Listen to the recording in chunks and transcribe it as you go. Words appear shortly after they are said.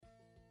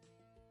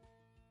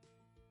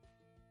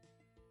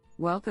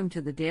Welcome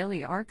to the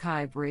Daily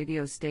Archive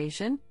radio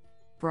station,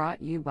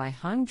 brought you by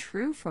Hung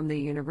Tru from the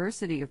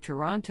University of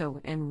Toronto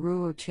and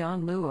Ruo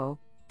Tian Luo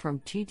from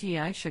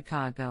TTI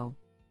Chicago.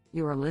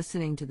 You are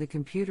listening to the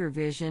Computer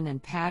Vision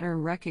and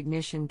Pattern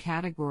Recognition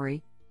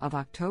category of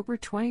October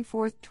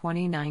 24,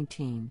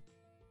 2019.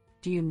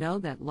 Do you know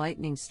that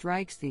lightning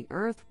strikes the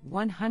Earth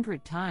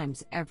 100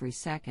 times every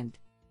second?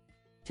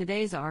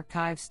 Today's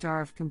archive star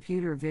of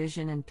computer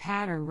vision and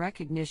pattern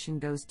recognition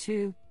goes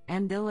to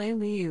Andile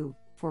Liu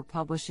for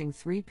publishing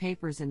 3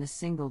 papers in a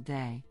single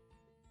day.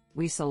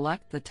 We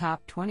select the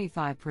top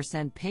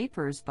 25%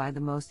 papers by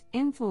the most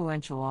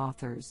influential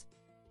authors.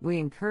 We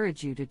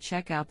encourage you to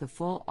check out the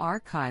full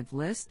archive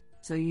list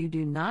so you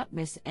do not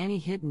miss any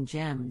hidden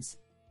gems.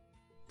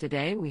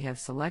 Today we have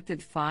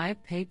selected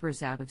 5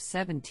 papers out of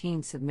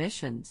 17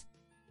 submissions.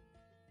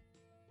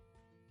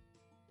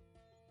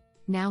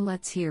 Now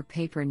let's hear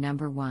paper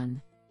number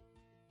 1.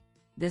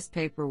 This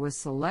paper was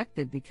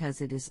selected because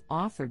it is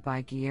authored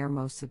by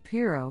Guillermo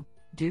Sapiro,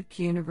 Duke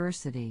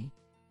University.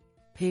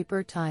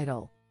 Paper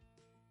title: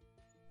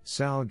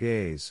 SAL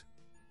Gaze,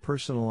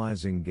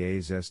 Personalizing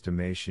Gaze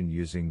Estimation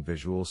Using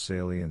Visual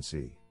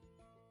Saliency.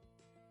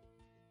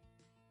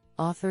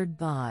 Authored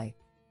by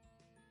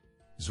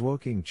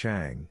Zhuoqing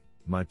Chang,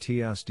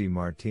 Matias Di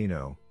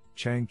Martino,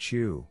 Chang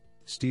Chu,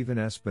 Stephen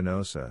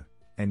Espinosa,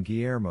 and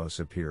Guillermo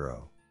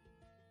Sapiro.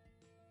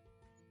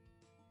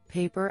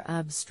 Paper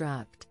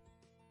abstract: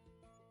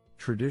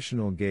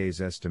 Traditional gaze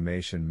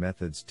estimation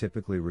methods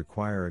typically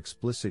require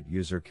explicit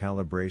user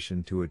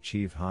calibration to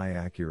achieve high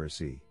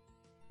accuracy.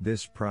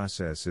 This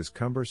process is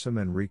cumbersome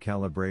and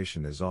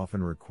recalibration is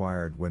often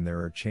required when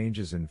there are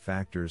changes in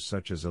factors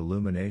such as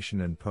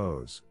illumination and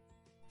pose.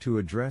 To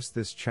address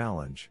this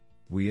challenge,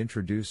 we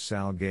introduce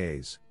SAL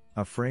Gaze,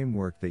 a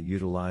framework that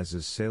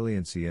utilizes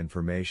saliency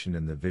information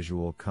in the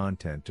visual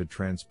content to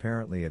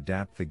transparently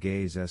adapt the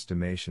gaze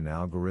estimation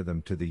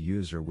algorithm to the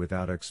user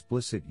without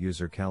explicit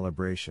user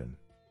calibration.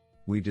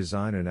 We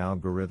design an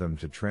algorithm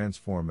to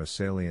transform a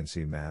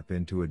saliency map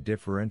into a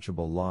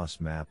differentiable loss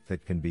map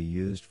that can be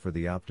used for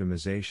the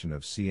optimization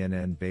of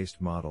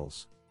CNN-based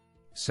models.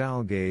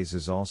 SAL Gaze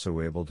is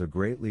also able to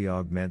greatly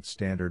augment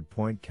standard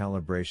point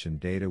calibration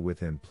data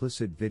with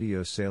implicit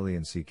video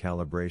saliency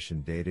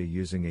calibration data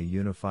using a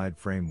unified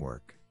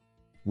framework.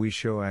 We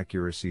show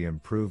accuracy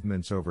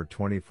improvements over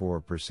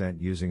 24%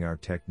 using our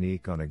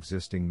technique on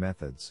existing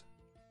methods.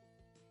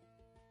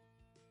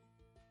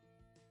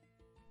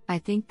 I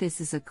think this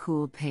is a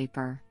cool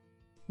paper.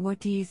 What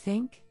do you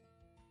think?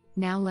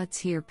 Now let's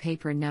hear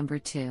paper number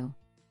 2.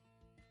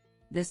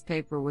 This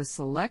paper was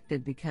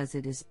selected because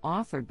it is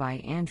authored by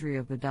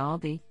Andrea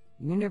Vidaldi,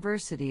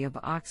 University of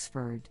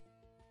Oxford.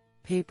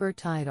 Paper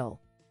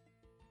title: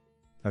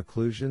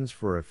 Occlusions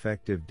for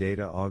Effective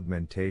Data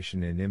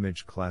Augmentation in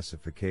Image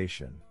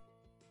Classification.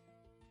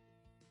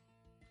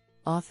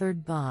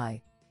 Authored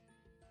by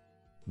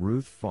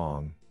Ruth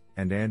Fong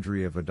and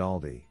Andrea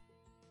Vidaldi.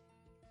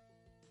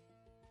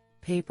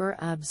 Paper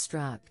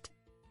abstract: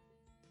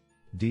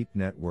 Deep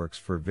networks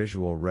for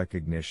visual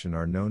recognition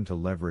are known to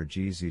leverage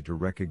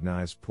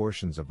easy-to-recognize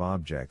portions of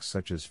objects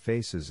such as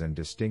faces and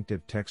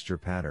distinctive texture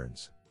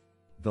patterns.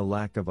 The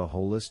lack of a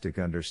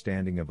holistic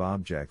understanding of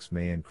objects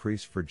may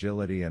increase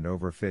fragility and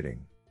overfitting.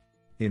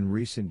 In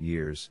recent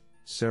years,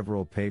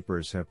 several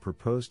papers have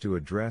proposed to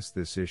address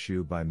this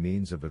issue by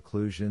means of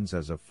occlusions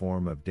as a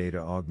form of data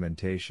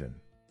augmentation.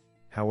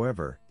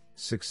 However,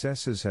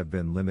 successes have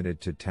been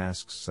limited to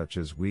tasks such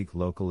as weak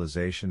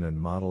localization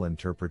and model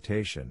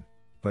interpretation,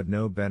 but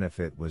no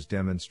benefit was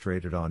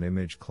demonstrated on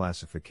image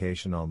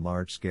classification on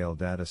large-scale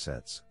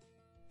datasets.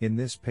 In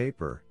this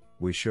paper,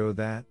 we show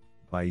that,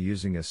 by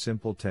using a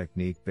simple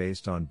technique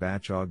based on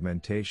batch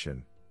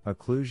augmentation,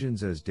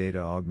 occlusions as data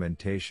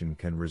augmentation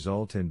can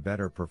result in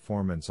better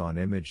performance on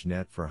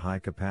ImageNet for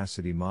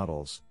high-capacity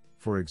models,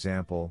 for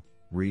example,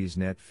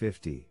 ResNet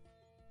 50.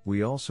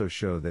 We also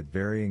show that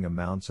varying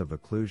amounts of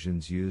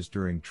occlusions used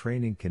during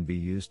training can be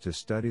used to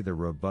study the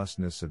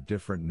robustness of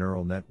different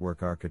neural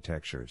network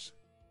architectures.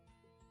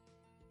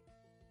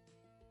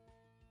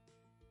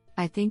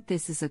 I think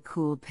this is a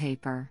cool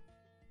paper.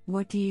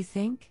 What do you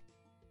think?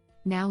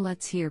 Now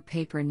let's hear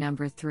paper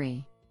number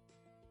 3.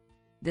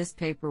 This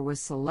paper was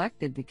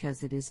selected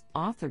because it is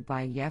authored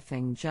by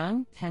Yefeng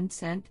Zheng,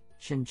 Tencent,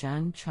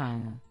 Shenzhen,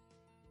 China.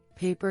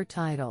 Paper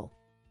title: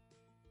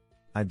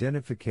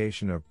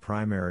 Identification of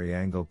primary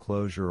angle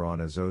closure on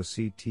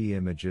OCT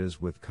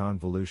images with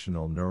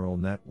convolutional neural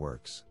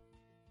networks.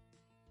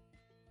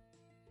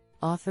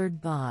 Authored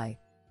by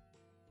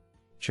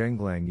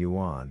Chenglang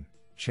Yuan,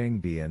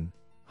 Chengbian,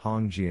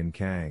 Hongjian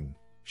Kang,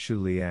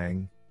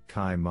 Shuliang,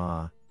 Kai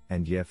Ma,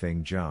 and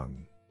Yefeng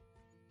Zheng.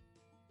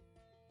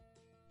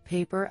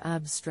 Paper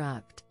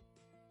abstract: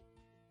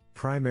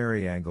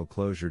 Primary angle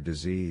closure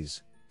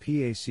disease,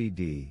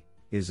 PACD,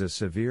 is a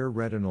severe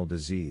retinal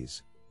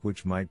disease,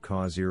 which might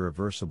cause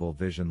irreversible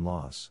vision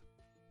loss.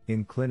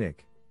 In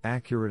clinic,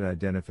 accurate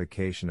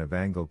identification of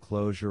angle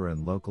closure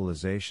and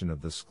localization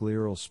of the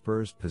scleral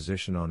spur's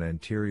position on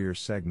anterior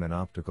segment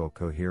optical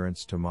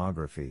coherence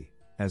tomography,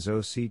 as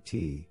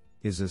OCT,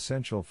 is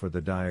essential for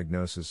the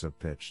diagnosis of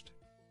pitched.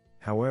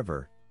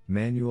 However,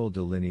 manual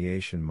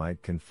delineation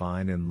might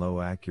confine in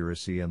low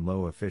accuracy and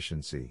low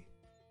efficiency.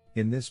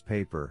 In this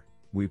paper,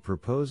 we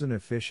propose an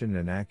efficient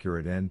and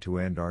accurate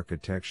end-to-end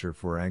architecture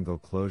for angle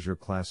closure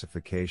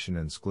classification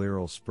and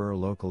scleral spur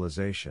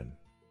localization.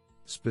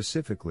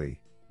 Specifically,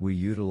 we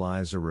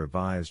utilize a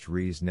revised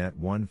ResNet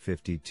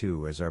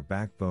 152 as our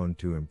backbone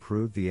to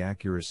improve the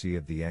accuracy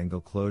of the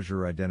angle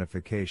closure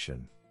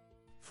identification.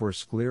 For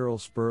scleral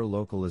spur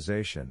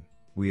localization,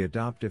 we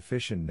adopt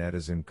EfficientNet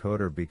as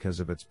encoder because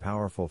of its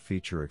powerful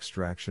feature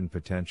extraction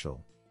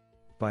potential.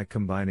 By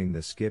combining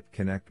the Skip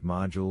Connect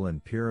module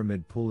and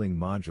Pyramid Pooling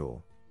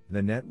module,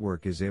 the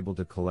network is able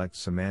to collect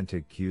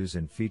semantic cues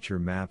and feature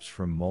maps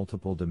from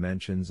multiple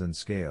dimensions and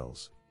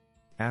scales.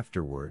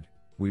 Afterward,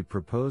 we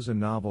propose a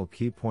novel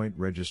keypoint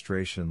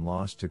registration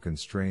loss to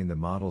constrain the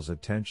model's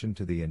attention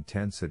to the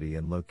intensity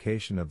and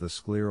location of the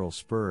scleral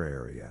spur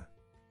area.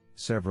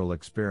 Several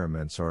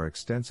experiments are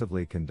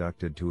extensively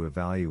conducted to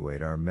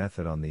evaluate our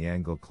method on the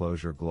Angle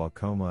Closure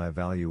Glaucoma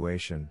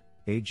Evaluation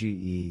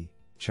 (AGE)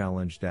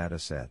 challenge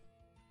dataset.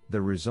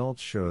 The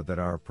results show that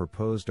our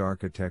proposed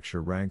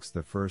architecture ranks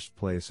the first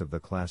place of the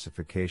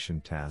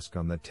classification task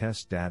on the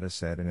test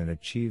dataset and it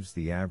achieves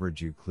the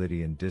average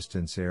Euclidean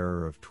distance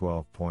error of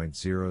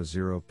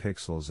 12.00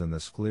 pixels in the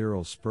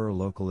scleral spur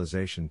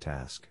localization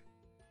task.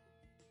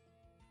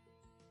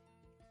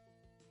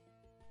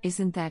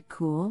 Isn't that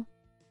cool?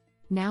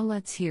 Now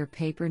let's hear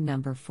paper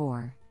number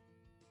 4.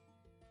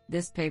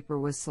 This paper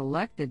was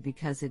selected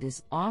because it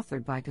is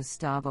authored by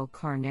Gustavo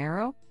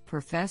Carneiro,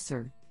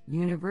 Professor,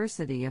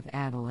 University of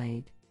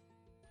Adelaide.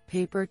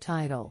 Paper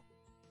title: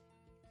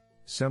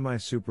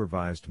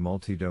 Semi-supervised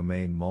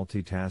multi-domain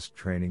multitask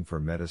training for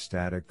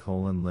metastatic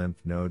colon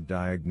lymph node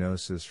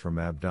diagnosis from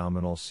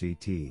abdominal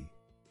CT.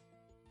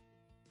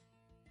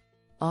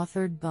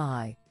 Authored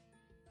by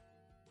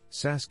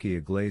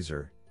Saskia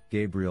Glazer,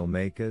 Gabriel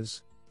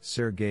Makes,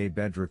 Sergei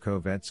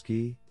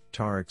Bedrikovetsky,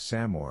 Tarek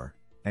Samor,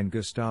 and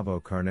Gustavo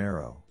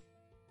Carneiro.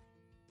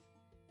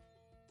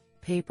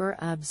 Paper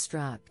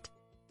abstract: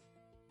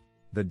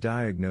 The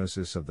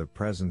diagnosis of the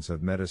presence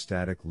of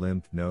metastatic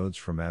lymph nodes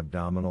from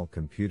abdominal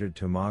computed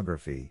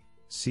tomography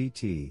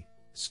 (CT)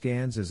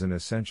 scans is an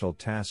essential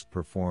task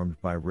performed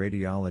by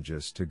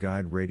radiologists to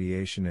guide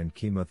radiation and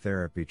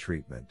chemotherapy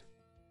treatment.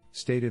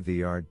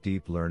 State-of-the-art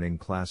deep learning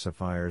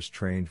classifiers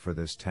trained for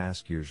this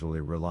task usually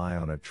rely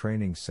on a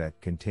training set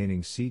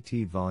containing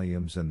CT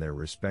volumes and their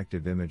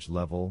respective image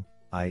level,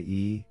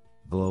 i.e.,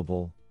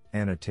 global,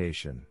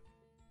 annotation.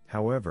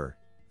 However,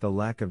 the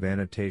lack of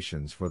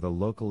annotations for the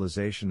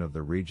localization of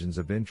the regions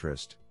of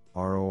interest,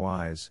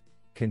 ROIs,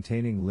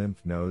 containing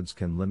lymph nodes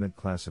can limit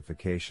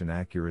classification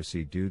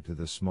accuracy due to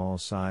the small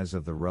size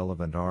of the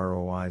relevant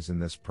ROIs in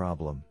this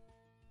problem.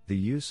 The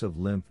use of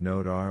lymph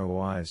node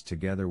ROIs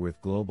together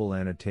with global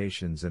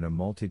annotations in a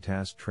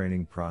multitask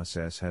training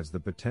process has the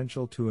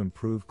potential to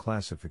improve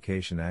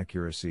classification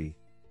accuracy,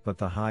 but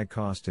the high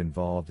cost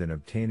involved in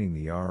obtaining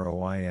the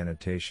ROI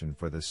annotation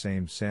for the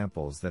same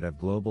samples that have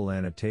global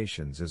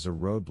annotations is a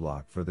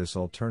roadblock for this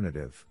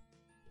alternative.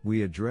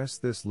 We address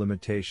this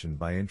limitation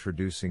by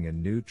introducing a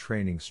new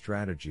training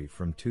strategy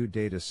from two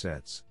data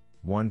sets,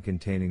 one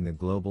containing the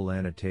global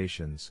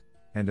annotations,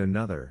 and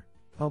another,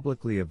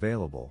 publicly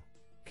available,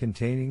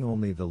 containing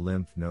only the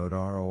lymph node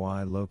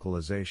ROI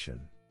localization.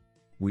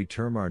 We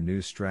term our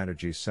new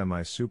strategy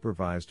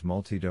semi-supervised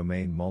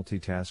multi-domain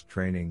multitask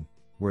training,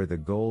 where the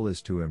goal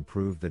is to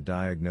improve the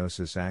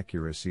diagnosis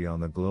accuracy on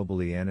the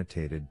globally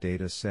annotated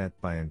data set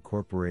by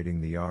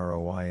incorporating the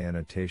ROI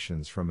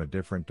annotations from a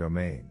different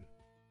domain.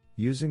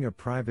 Using a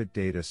private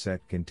data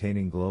set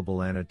containing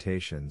global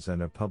annotations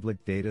and a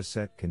public data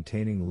set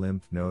containing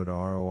lymph node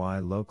ROI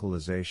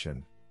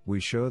localization, we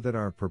show that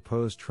our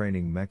proposed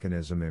training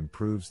mechanism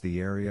improves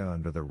the area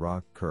under the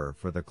ROC curve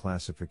for the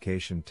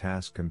classification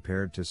task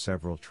compared to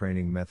several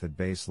training method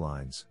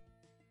baselines.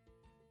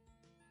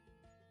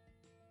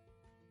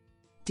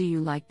 Do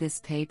you like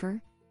this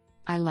paper?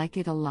 I like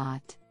it a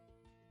lot.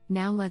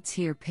 Now let's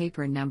hear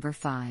paper number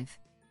 5.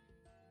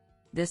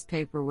 This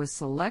paper was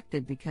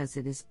selected because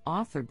it is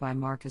authored by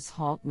Markus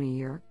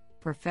Haltmeier,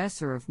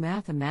 Professor of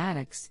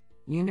Mathematics,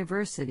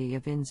 University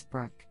of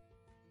Innsbruck.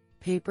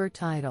 Paper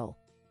title: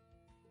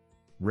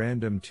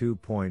 Random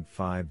 2.5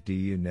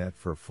 DUNet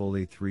for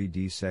fully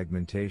 3D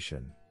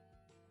segmentation.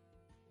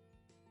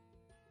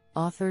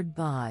 Authored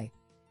by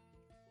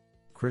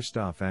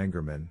Christoph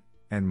Angermann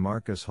and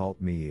Markus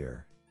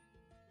Haltmeier.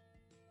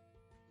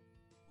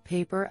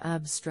 Paper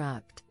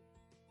abstract: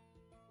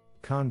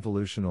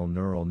 Convolutional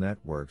neural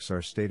networks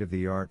are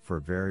state-of-the-art for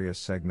various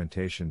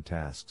segmentation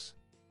tasks.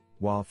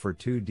 While for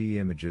 2D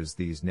images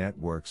these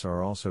networks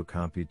are also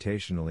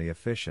computationally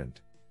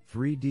efficient,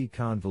 3D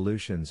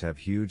convolutions have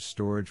huge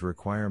storage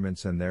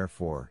requirements and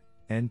therefore,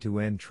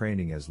 end-to-end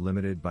training is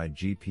limited by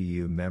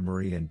GPU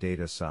memory and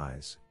data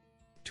size.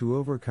 To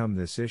overcome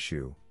this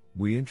issue,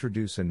 we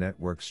introduce a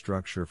network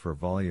structure for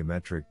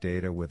volumetric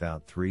data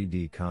without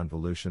 3D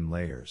convolution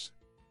layers.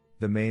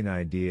 The main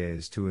idea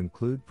is to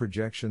include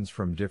projections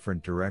from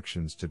different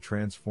directions to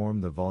transform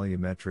the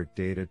volumetric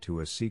data to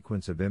a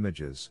sequence of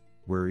images,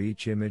 where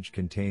each image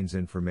contains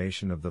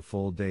information of the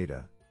full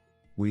data.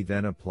 We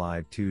then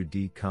apply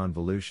 2D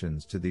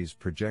convolutions to these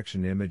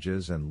projection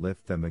images and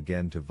lift them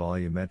again to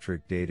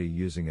volumetric data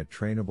using a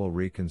trainable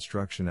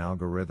reconstruction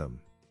algorithm.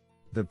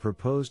 The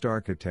proposed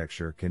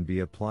architecture can be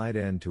applied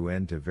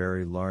end-to-end to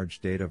very large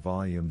data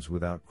volumes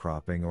without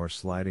cropping or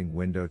sliding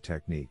window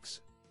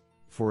techniques.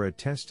 For a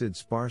tested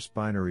sparse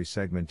binary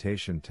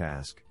segmentation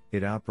task,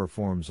 it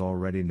outperforms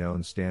already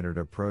known standard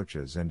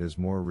approaches and is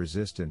more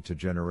resistant to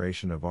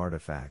generation of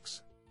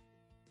artifacts.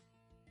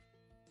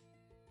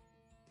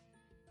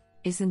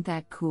 Isn't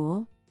that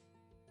cool?